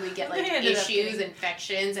they would get like issues,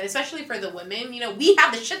 infections, and especially for the women, we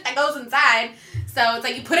have the shit that goes inside, so it's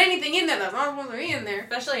like you put anything in there that's not supposed to be in there.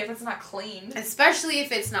 Especially if it's not clean.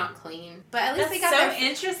 But at least they got so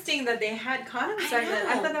interesting that they had condoms back then.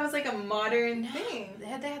 I thought that was like a modern thing. They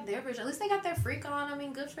had their version. At least they got their freak on. I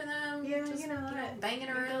mean, good for them. Yeah, just, banging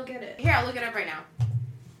around. Go get it. Here, I'll look it up right now.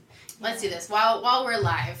 Let's do this while we're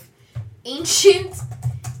live. Ancient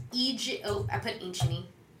Egypt. Oh, I put ancient-y.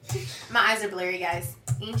 My eyes are blurry, guys.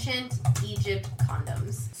 Ancient Egypt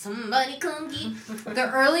condoms. Somebody come get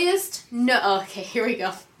the earliest. No. Okay, here we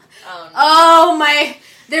go. Oh my!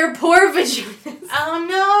 Their poor vaginas. Oh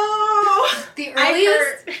no! The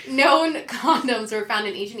earliest known condoms were found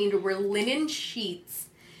in ancient Egypt were linen sheaths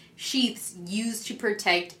used to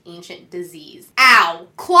protect ancient disease. Ow!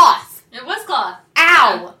 Cloth. It was cloth.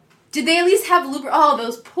 Ow! Yeah. Did they at least have lubricant? Oh,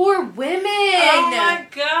 those poor women! Oh my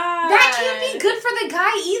god! That can't be good for the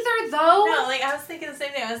guy either, though. No, I was thinking the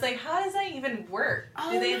same thing. I was like, how does that even work?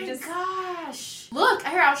 Oh my gosh! Look,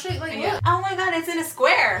 here, I'll show you. Look. Oh my god, it's in a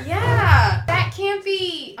square. Yeah, that can't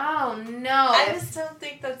be. Oh no! I just don't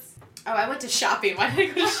think that's. Oh, I went to shopping. Why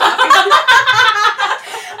did I go to shopping?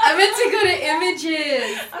 I meant to go to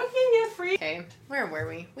images. Okay, yeah, free. Okay, where were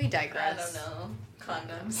we? We digress. I don't know.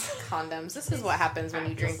 Condoms. This is what happens when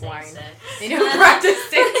you drink wine. Sex. They don't practice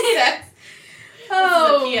sex.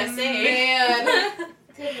 Oh, PSA. Man.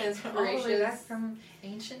 Goodness gracious. All the way back from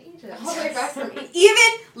ancient Egypt. All the way back from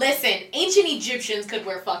listen, ancient Egyptians could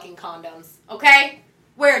wear fucking condoms, okay?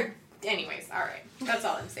 Anyways, alright. That's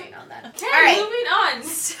all I'm saying on that. Okay, all right. moving on.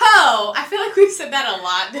 So, I feel like we've said that a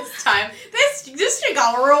lot this time. This shit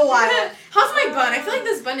got real wild. How's my bun? I feel like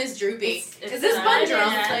this bun is droopy. Is this bun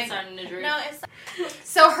drunk? Yeah, it's starting to droop. No, it's...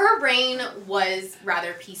 So her reign was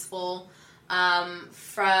rather peaceful.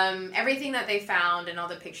 From everything that they found and all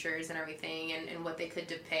the pictures and everything and what they could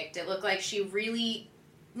depict, it looked like she really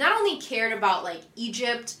not only cared about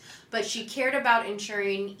Egypt, but she cared about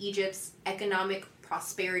ensuring Egypt's economic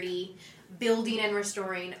prosperity, building and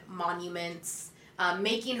restoring monuments,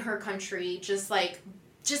 making her country just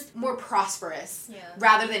more prosperous,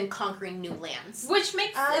 rather than conquering new lands. Which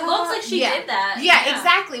makes it looks like she did that. Yeah,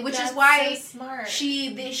 exactly. Which is why so smart.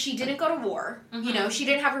 she didn't go to war. Mm-hmm. She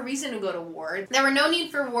didn't have a reason to go to war. There were no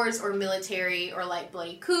need for wars or military or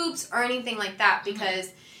bloody coups or anything like that,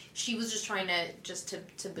 because she was just trying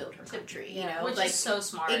to build her country. Which is so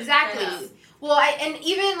smart. Exactly. Yeah. Well, and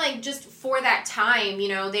even just for that time,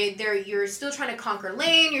 you're still trying to conquer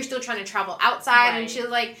land. You're still trying to travel outside, and she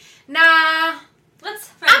was like, nah.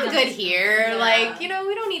 I'm good here. Yeah. We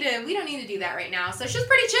don't need to do that right now. So she was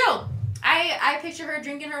pretty chill. I picture her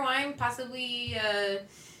drinking her wine, possibly,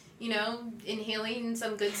 inhaling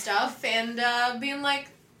some good stuff and being like,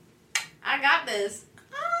 I got this.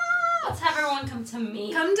 Let's have everyone come to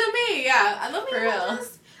me. Come to me, yeah. I love For real.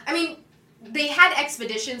 I mean, they had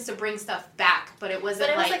expeditions to bring stuff back, but it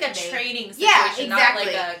wasn't like a trading situation, yeah, exactly. not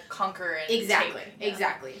like a conquer and exactly, take. Yeah.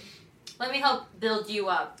 Exactly. Let me help build you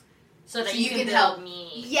up so that you can help build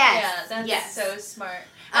me. Yes. Yeah, that's so smart.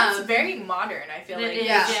 That's very modern, I feel like.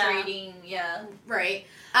 Trading, Right.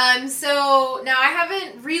 So now I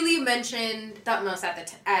haven't really mentioned Thutmose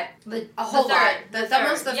at a whole lot.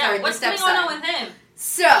 Thutmose the third, what's the going stepson. on with him?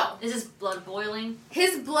 So is his blood boiling?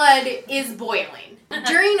 His blood is boiling.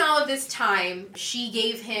 During all of this time, she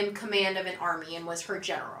gave him command of an army and was her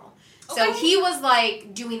general. So he was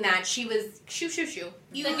like doing that. She was shoo.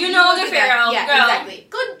 You know the Pharaoh. Yeah, girl. Exactly.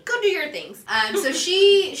 Go do your things. So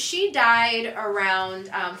she died around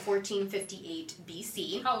 1458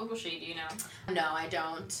 BC. How old was she? Do you know? No, I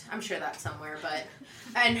don't. I'm sure that's somewhere, but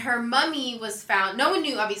and her mummy was found. No one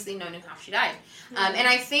knew how she died. And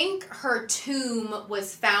I think her tomb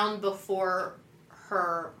was found before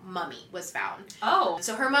her mummy was found. Oh,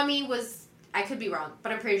 so her mummy was. I could be wrong,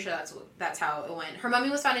 but I'm pretty sure that's how it went. Her mummy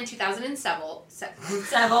was found in 2007. Let's take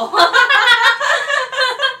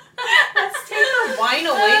the wine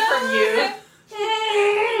away from you.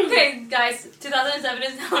 Okay, guys, 2007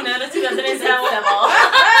 is now known as 2007.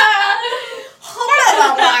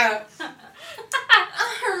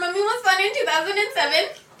 Her mummy was found in 2007.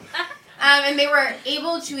 And they were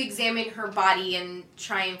able to examine her body and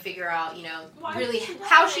try and figure out,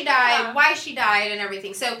 how she died, why she died, and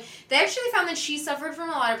everything. So they actually found that she suffered from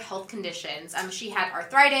a lot of health conditions. She had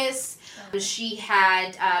arthritis. She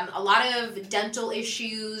had a lot of dental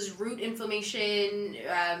issues, root inflammation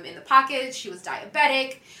in the pockets. She was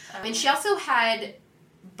diabetic. And she also had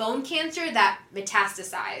bone cancer that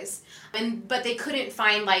metastasized. But they couldn't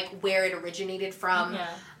find, where it originated from.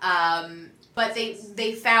 But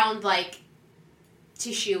they found,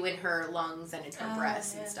 tissue in her lungs and in her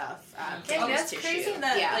breasts and stuff. That's crazy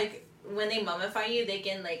that, when they mummify you, they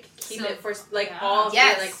can, keep it for, all of your,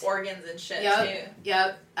 organs and shit, too.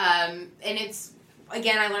 Yep. And it's,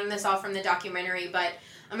 again, I learned this all from the documentary, but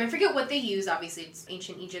I forget what they use. Obviously, it's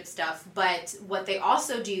ancient Egypt stuff. But what they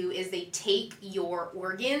also do is they take your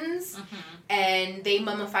organs and they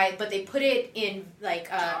mummify it, but they put it in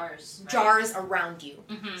jars around you,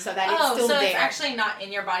 so that it's still there. It's actually not in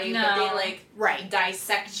your body, but they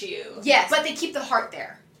dissect you. Yes, but they keep the heart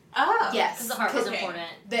there. Oh, yes, because the heart was important.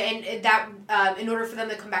 And that in order for them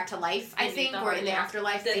to come back to life, I think, or in the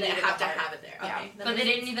afterlife, they needed have the to heart. have it there. Yeah. Okay, but they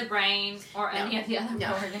didn't need the brain or any of the other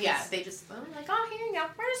organs. Yeah, they just here you go.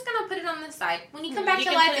 We're just gonna put it on this side. When you come back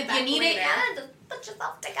to life, if you need it, just put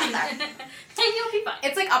yourself together. And you'll be fine.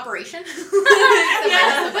 It's like Operation.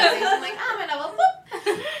 I'm gonna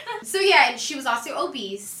whoop. So yeah, she was also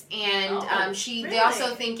obese, and they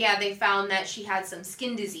also think they found that she had some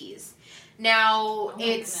skin disease. Now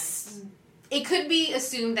it could be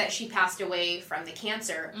assumed that she passed away from the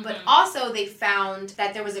cancer, but also they found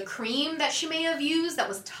that there was a cream that she may have used that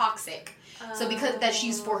was toxic. So because that she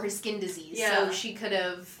used for her skin disease, so she could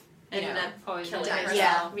have ended up killing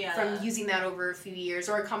herself. From using that over a few years,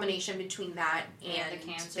 or a combination between that and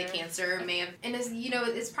the cancer may have. And as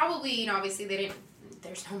it's probably obviously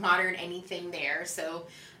there's no modern anything there, so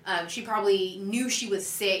she probably knew she was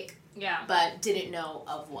sick. Yeah. But didn't know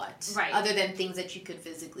of what. Right. Other than things that you could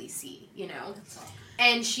physically see,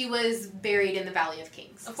 And she was buried in the Valley of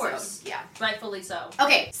Kings. Of course. So, yeah. Rightfully so.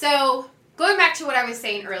 Okay, so going back to what I was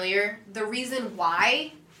saying earlier, the reason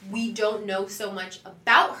why we don't know so much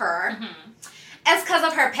about her is because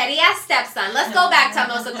of her petty-ass stepson. Let's go back to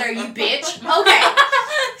Thutmose III, you bitch. Okay.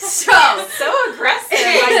 So aggressive.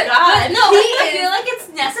 My God. No, I feel like it's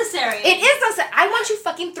necessary. It is necessary. I want you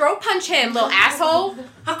fucking throat punch him, little asshole.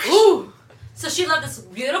 Ooh. So she lived this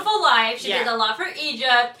beautiful life. She did a lot for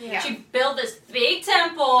Egypt. Yeah. She built this big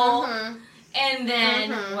temple. And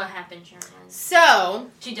then what happened, Sherilyn? So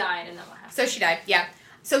she died, and then what happened? So she died, yeah.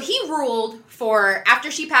 So he ruled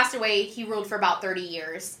after she passed away, he ruled for about 30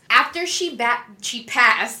 years. After she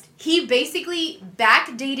passed, he basically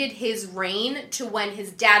backdated his reign to when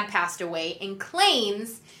his dad passed away and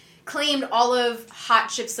claimed all of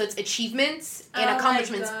Hatshepsut's achievements and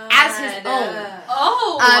accomplishments as his own.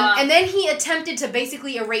 And then he attempted to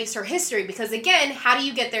basically erase her history because, again, how do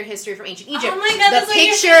you get their history from ancient Egypt? Oh my God, the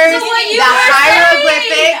pictures, the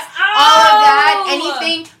hieroglyphics, all of that,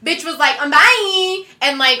 anything. Bitch was like, I'm buying,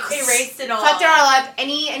 and erased it all. Fucked it all up.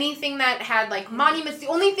 Anything that had monuments. The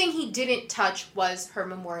only thing he didn't touch was her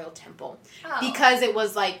memorial temple because it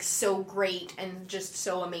was so great and just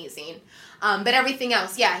so amazing. But everything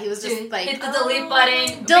else, he was just hit the delete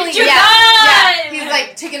button. Delete, yeah.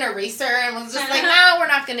 He's took an eraser and was just no, we're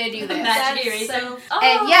not gonna do this. Magic eraser.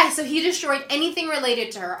 And so he destroyed anything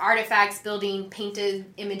related to her, artifacts, building, painted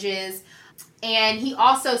images, and he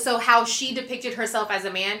also how she depicted herself as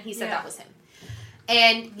a man. He said that was him.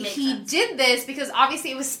 And Makes he sense. did this because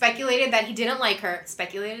obviously it was speculated that he didn't like her.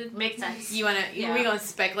 Speculated? Makes sense. You wanna? Yeah. We gonna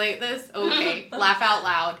speculate this? Okay, laugh out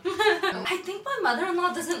loud. I think my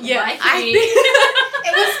mother-in-law doesn't Yeah, like I me.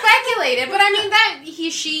 it was speculated, but I mean that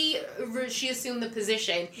she assumed the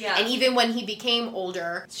position, Yeah. and even when he became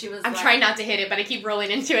older, She was. I'm like, trying not to hit it, but I keep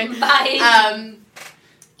rolling into it. Bye.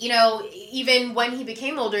 You know, even when he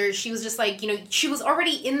became older, she was just like, you know, she was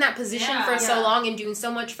already in that position Yeah. for so Yeah. long and doing so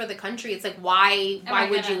much for the country. It's like, why I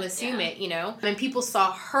would you gonna- assume yeah. it, you know? And people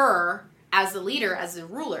saw her as the leader, as the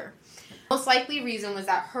ruler. Most likely reason was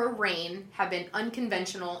that her reign had been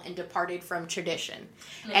unconventional and departed from tradition.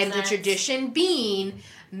 Makes and sense. the tradition being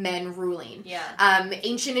men ruling. Yeah.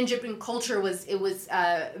 Ancient Egyptian culture was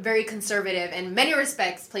very conservative and in many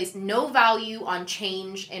respects placed no value on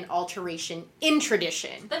change and alteration in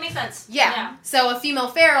tradition. That makes sense. Yeah. So a female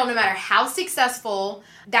pharaoh, no matter how successful,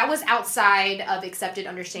 that was outside of accepted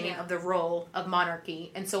understanding Yeah. of the role of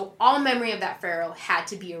monarchy. And so all memory of that pharaoh had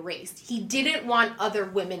to be erased. He didn't want other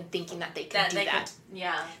women thinking that they could do that.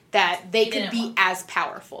 Yeah. That they He could didn't be want- as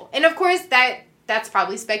powerful. And of course that's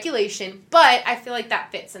probably speculation, but I feel like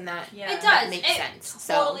that fits in that. Yeah. It does. That makes It sense.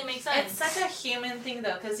 So Totally makes sense. It's such a human thing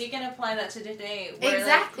though, because you can apply that to today. Where,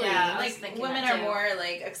 Exactly. Like, Yeah, I was like thinking women that are too. more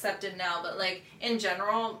like accepted now, but like in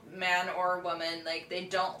general, man or woman, like they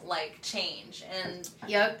don't like change, and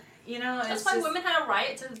Yep. you know That's it's why just, women had a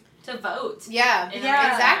right to vote. Yeah.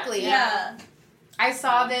 Yeah. Exactly. Yeah. I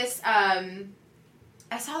saw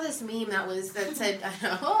this meme that said,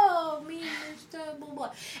 oh, me, blah,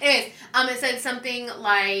 blah. Anyways, it said something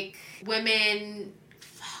like women,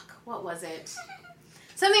 what was it?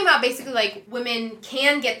 Something about basically like women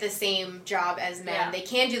can get the same job as men. Yeah. They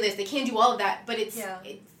can do this, they can do all of that, but Yeah.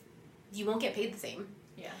 you won't get paid the same.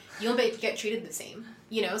 Yeah. You won't get treated the same.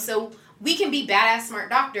 You know, so we can be badass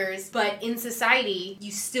smart doctors, but in society,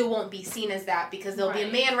 you still won't be seen as that because there'll be a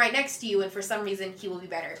Right. man right next to you and for some reason he will be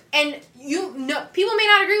better. And you know, people may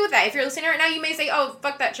not agree with that. If you're listening right now, you may say, oh,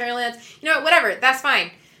 fuck that, Sherilyn. You know what, whatever, that's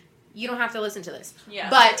fine. You don't have to listen to this. Yeah.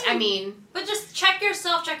 But, I mean... But just check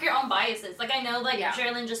yourself, check your own biases. Like, I know, like, Yeah.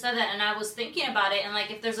 Sherilyn just said that, and I was thinking about it, and, like,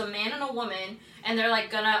 if there's a man and a woman, and they're, like,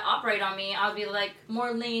 gonna operate on me, I'll be, like,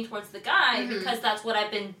 more leaning towards the guy, Mhm. because that's what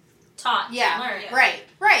I've been taught Yeah, to learn.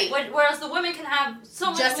 right. Whereas the women can have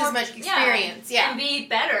so much Just more, as much experience, yeah. and be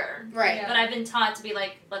better. Right. Yeah. But I've been taught to be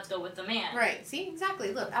like, let's go with the man. Right. See,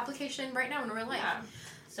 exactly. Look, application right now in real life. Yeah.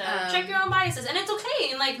 So Um, check your own biases, and it's okay.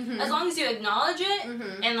 And like, Mhm. as long as you acknowledge it,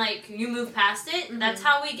 Mhm. and like you move past it, Mhm. that's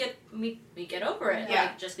how we get over it. Yeah.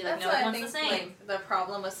 Like, just be like, That's no, what I everyone's think, the same. like, the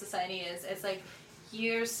problem with society is it's like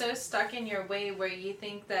you're so stuck in your way where you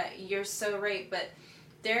think that you're so right, but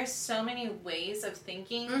there's so many ways of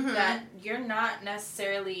thinking Mhm. that you're not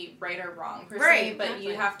necessarily right or wrong per se, Right, but exactly.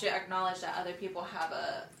 you have to acknowledge that other people have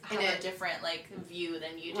a And different like view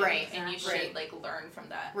than you do, Right, and you exactly. should like learn from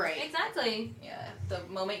that. Right. Exactly. Yeah, the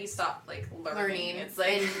moment you stop like learning, it's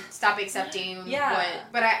like and stop accepting Yeah.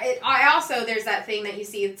 what. But I also there's that thing that you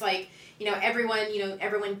see. It's like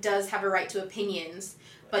everyone does have a right to opinions,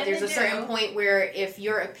 but And there's they a certain do. point where if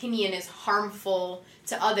your opinion is harmful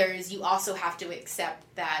to others, you also have to accept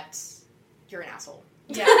that you're an asshole.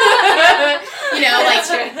 yeah. You know, like That's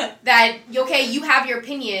true. that. Okay, you have your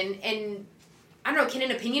opinion, and I don't know. Can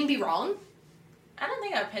an opinion be wrong? I don't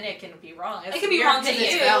think an opinion can be wrong. It can be your wrong to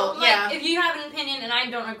opinion. you. well, Like, yeah. if you have an opinion and I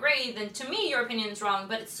don't agree, then to me your opinion's wrong,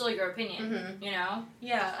 but it's still your opinion. Mhm. You know.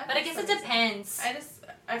 Yeah, But I guess it depends.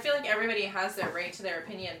 I feel like everybody has their right to their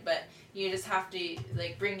opinion, but you just have to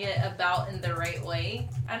like bring it about in the right way.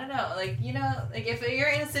 I don't know, like like if you're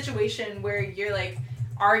in a situation where you're like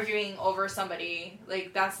arguing over somebody,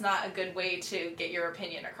 like that's not a good way to get your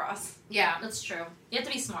opinion across. Yeah. That's true. You have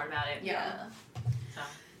to be smart about it. Yeah.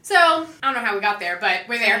 So I don't know how we got there, but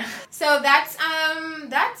we're there. So that's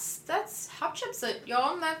Hatshepsut,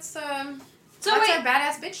 y'all. That's So that's wait, our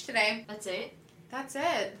badass bitch today. that's it. That's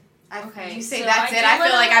it. Okay, You say so that's I it. do I feel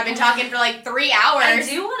wanna- like I've been talking for like 3 hours. I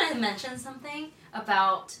do want to mention something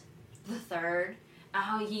about the third.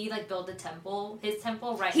 How he like built a temple, his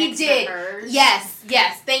temple right He next did. to hers. Yes.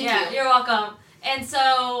 Thank Yeah, you. you're welcome. And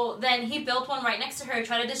so then he built one right next to her,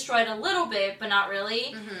 tried to destroy it a little bit, but not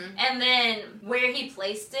really. Mm-hmm. And then where he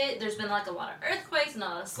placed it, there's been like a lot of earthquakes and a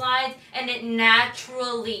lot of slides, and it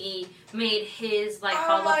naturally made his like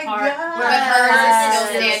fall my apart. God. But hers is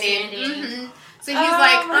still Hers standing. Mm-hmm. So he's Oh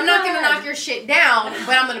like, my I'm not gonna God. knock your shit down,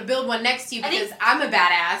 but I'm gonna build one next to you I think- because I'm a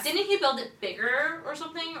badass. Didn't he build it bigger or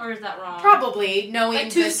something, or is that wrong? Probably knowing Like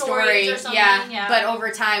 2 the stories story, or something, yeah. But over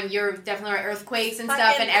time, you're definitely right. Earthquakes and stuff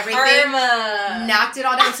Fucking and everything karma. knocked it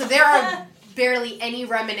all down. So there are barely any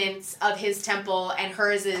remnants of his temple, and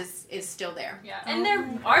hers is still there. Yeah, and there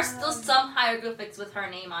are still some hieroglyphics with her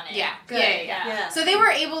name on it. Yeah, Good. yeah. So they were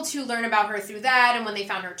able to learn about her through that, and when they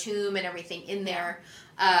found her tomb and everything in there.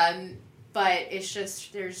 But it's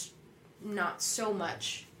just, there's not so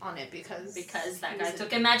much on it because that guy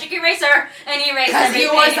took a magic eraser and erased everything.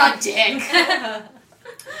 He was a dick.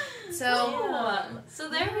 So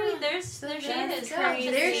there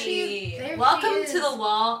she is. Welcome to the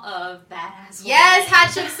wall of badass. Yes,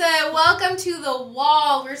 Hatshepsut, welcome to the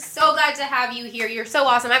wall. We're so glad to have you here. You're so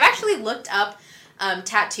awesome. I've actually looked up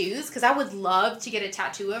tattoos because I would love to get a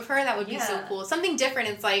tattoo of her. That would be so cool. Something different.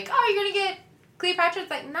 It's like, oh, you're gonna get Cleopatra. It's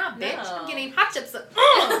like, nah, bitch. No. I'm getting Hatshepsut.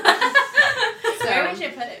 Where would you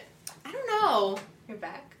put it? I don't know. Your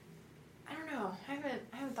back? I don't know. I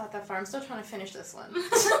haven't thought that far. I'm still trying to finish this one.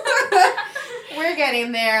 We're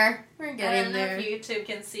getting there. I don't know if YouTube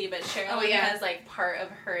can see, but Sherilyn has like part of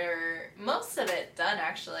most of it done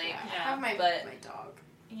actually. Yeah. I have my dog.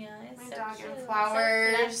 Yeah, it's my so dog cute. and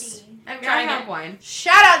flowers. So I'm trying to have one.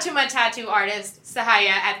 Shout out to my tattoo artist, Sahaya,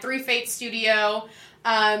 at 3 Fate Studio.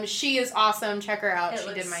 She is awesome. Check her out.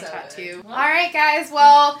 She did my tattoo. All right, guys.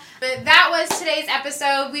 Well, that was today's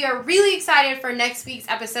episode. We are really excited for next week's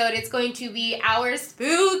episode. It's going to be our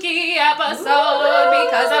spooky episode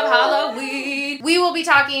because of Halloween. We will be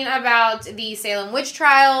talking about the Salem witch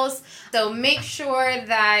trials. So make sure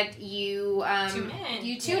that you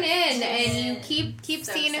tune in and you keep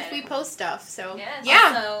seeing if we post stuff. So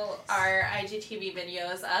Also, our IGTV video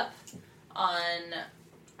is up on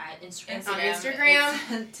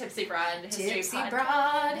Instagram. Tipsy Broad History Tipsy Podcast.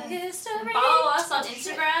 Broad History. Follow us on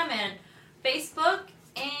Instagram and Facebook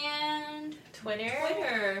and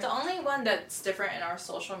Twitter. The only one that's different in our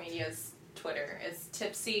social media is Twitter. It's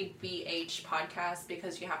Tipsy BH Podcast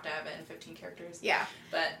because you have to have it in 15 characters. Yeah.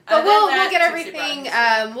 But we'll get everything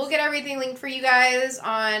we'll get everything linked for you guys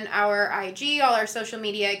on our IG, all our social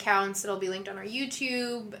media accounts. It'll be linked on our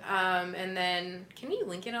YouTube. And then can you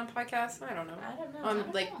link it on podcasts? I don't know.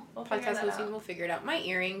 We'll podcast hosting, we'll figure it out. My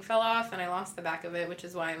earring fell off and I lost the back of it, which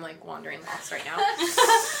is why I'm like wandering lost right now.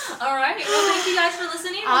 All right. Well, thank you guys for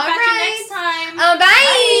listening. We'll catch you next time. Bye.